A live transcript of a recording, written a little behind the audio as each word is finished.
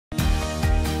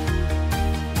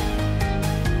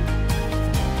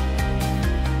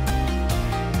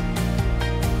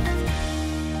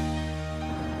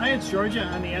Athens, Georgia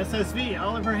on the SSV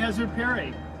Oliver Hazard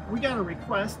Perry. We got a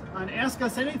request on Ask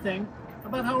Us Anything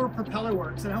about how a propeller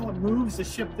works and how it moves a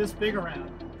ship this big around.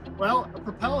 Well, a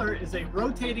propeller is a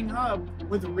rotating hub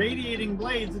with radiating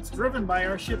blades. It's driven by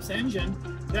our ship's engine.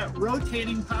 That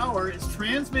rotating power is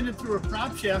transmitted through a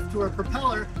prop shaft to a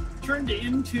propeller, turned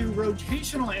into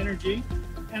rotational energy,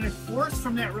 and a force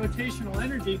from that rotational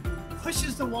energy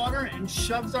pushes the water and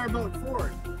shoves our boat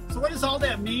forward. So what does all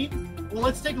that mean? Well,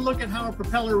 let's take a look at how a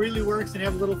propeller really works and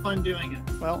have a little fun doing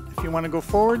it. Well, if you want to go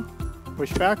forward,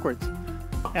 push backwards.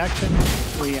 Action,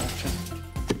 reaction.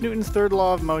 Newton's third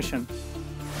law of motion.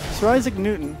 Sir Isaac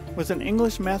Newton was an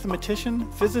English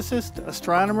mathematician, physicist,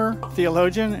 astronomer,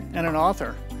 theologian, and an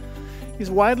author.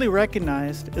 He's widely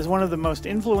recognized as one of the most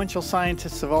influential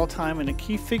scientists of all time and a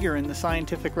key figure in the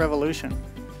scientific revolution.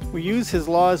 We use his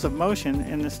laws of motion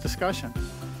in this discussion.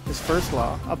 His first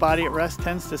law, a body at rest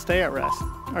tends to stay at rest.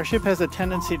 Our ship has a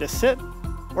tendency to sit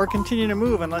or continue to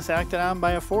move unless acted on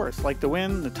by a force, like the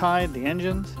wind, the tide, the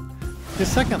engines.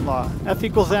 His second law, F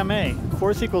equals ma,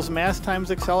 force equals mass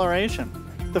times acceleration.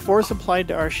 The force applied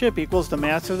to our ship equals the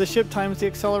mass of the ship times the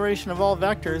acceleration of all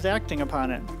vectors acting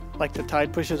upon it. Like the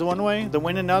tide pushes one way, the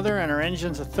wind another, and our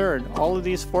engines a third. All of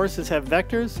these forces have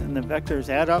vectors, and the vectors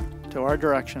add up to our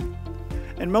direction.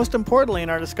 And most importantly in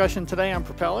our discussion today on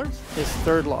propellers, his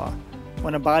third law.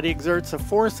 When a body exerts a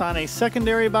force on a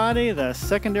secondary body, the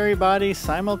secondary body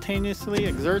simultaneously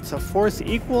exerts a force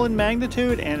equal in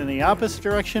magnitude and in the opposite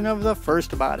direction of the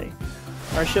first body.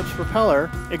 Our ship's propeller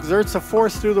exerts a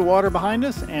force through the water behind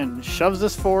us and shoves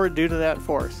us forward due to that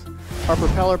force. Our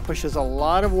propeller pushes a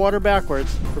lot of water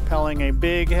backwards, propelling a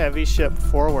big, heavy ship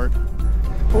forward.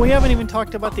 But we haven't even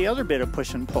talked about the other bit of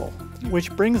push and pull,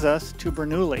 which brings us to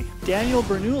Bernoulli. Daniel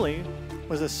Bernoulli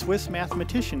was a Swiss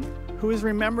mathematician who is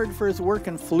remembered for his work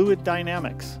in fluid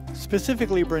dynamics.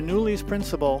 Specifically, Bernoulli's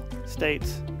principle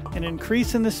states, an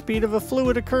increase in the speed of a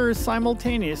fluid occurs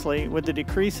simultaneously with the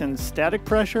decrease in static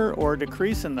pressure or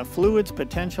decrease in the fluid's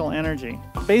potential energy.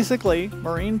 Basically,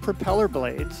 marine propeller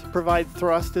blades provide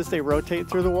thrust as they rotate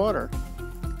through the water.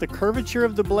 The curvature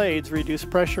of the blades reduces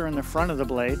pressure in the front of the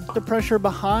blade. The pressure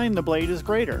behind the blade is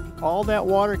greater. All that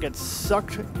water gets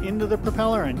sucked into the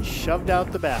propeller and shoved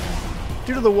out the back.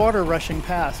 Due to the water rushing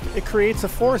past, it creates a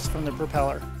force from the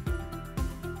propeller.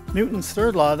 Newton's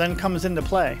third law then comes into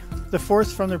play. The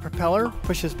force from the propeller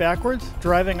pushes backwards,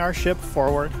 driving our ship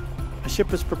forward. A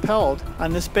ship is propelled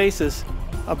on this basis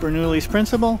of Bernoulli's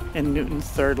principle and Newton's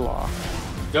third law.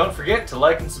 Don't forget to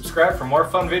like and subscribe for more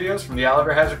fun videos from the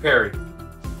Oliver Hazard Perry.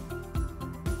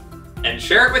 And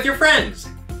share it with your friends!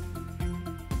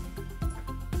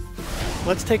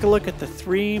 Let's take a look at the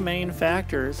three main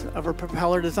factors of a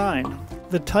propeller design.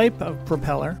 The type of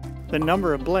propeller, the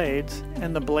number of blades,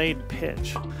 and the blade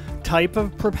pitch. Type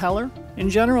of propeller? In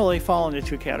general, they fall into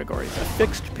two categories, a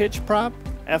fixed pitch prop,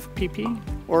 FPP,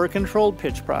 or a controlled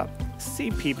pitch prop,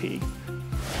 CPP.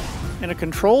 In a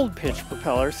controlled pitch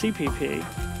propeller, CPP,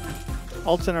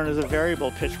 also known as a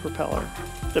variable pitch propeller,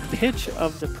 the pitch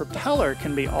of the propeller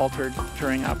can be altered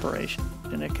during operation,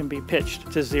 and it can be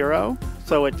pitched to 0,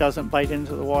 so it doesn't bite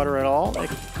into the water at all. It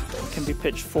can be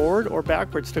pitched forward or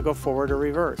backwards to go forward or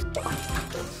reverse.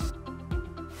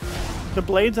 The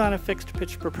blades on a fixed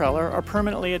pitch propeller are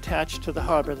permanently attached to the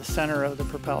hub or the center of the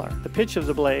propeller. The pitch of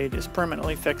the blade is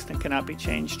permanently fixed and cannot be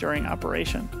changed during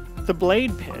operation. The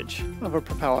blade pitch of a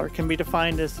propeller can be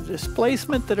defined as the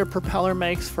displacement that a propeller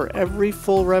makes for every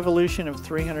full revolution of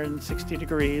 360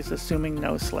 degrees, assuming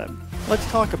no slip. Let's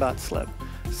talk about slip.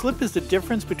 Slip is the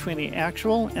difference between the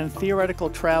actual and theoretical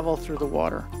travel through the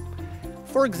water.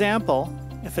 For example,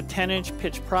 if a 10-inch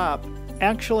pitch prop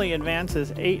actually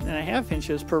advances 8.5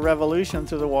 inches per revolution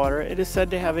through the water, it is said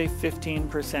to have a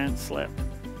 15% slip.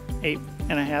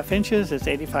 8.5 inches is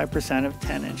 85% of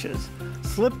 10 inches.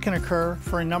 Slip can occur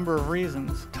for a number of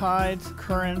reasons. Tides,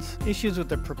 currents, issues with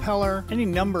the propeller, any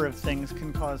number of things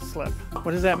can cause slip.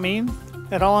 What does that mean?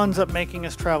 It all ends up making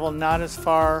us travel not as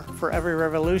far for every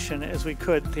revolution as we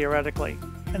could theoretically.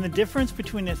 And the difference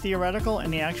between the theoretical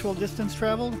and the actual distance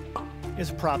traveled is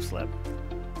prop slip.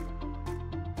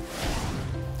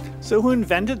 So who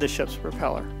invented the ship's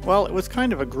propeller? Well, it was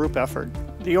kind of a group effort.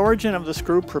 The origin of the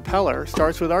screw propeller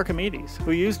starts with Archimedes,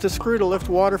 who used a screw to lift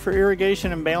water for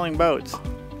irrigation and bailing boats.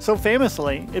 So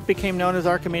famously, it became known as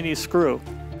Archimedes' screw.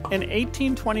 In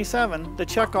 1827, the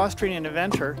Czech-Austrian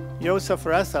inventor, Josef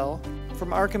Ressel,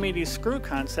 from Archimedes' screw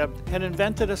concept, had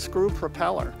invented a screw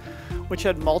propeller, which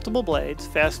had multiple blades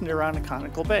fastened around a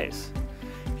conical base.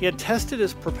 He had tested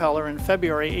his propeller in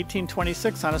February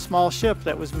 1826 on a small ship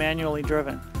that was manually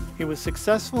driven. He was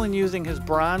successful in using his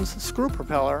bronze screw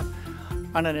propeller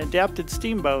on an adapted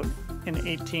steamboat in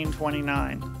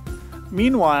 1829.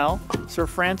 Meanwhile, Sir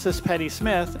Francis Petty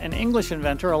Smith, an English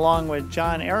inventor, along with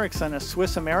John Ericsson, a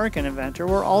Swiss-American inventor,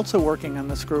 were also working on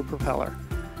the screw propeller.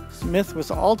 Smith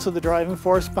was also the driving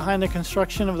force behind the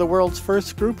construction of the world's first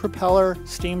screw propeller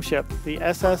steamship, the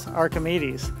SS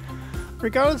Archimedes.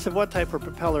 Regardless of what type of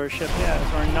propeller a ship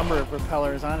has, or number of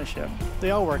propellers on a ship, they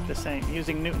all work the same,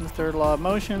 using Newton's third law of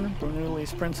motion,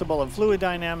 Bernoulli's principle of fluid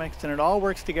dynamics, and it all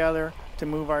works together to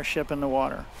move our ship in the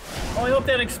water. Well, I hope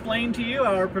that explained to you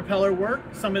how our propeller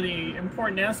works, some of the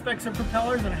important aspects of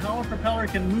propellers, and how a propeller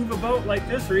can move a boat like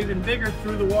this or even bigger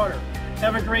through the water.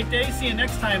 Have a great day. See you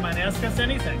next time on Ask Us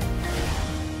Anything.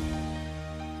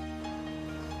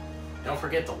 Don't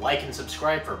forget to like and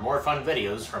subscribe for more fun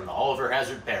videos from the Oliver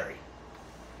Hazard Perry.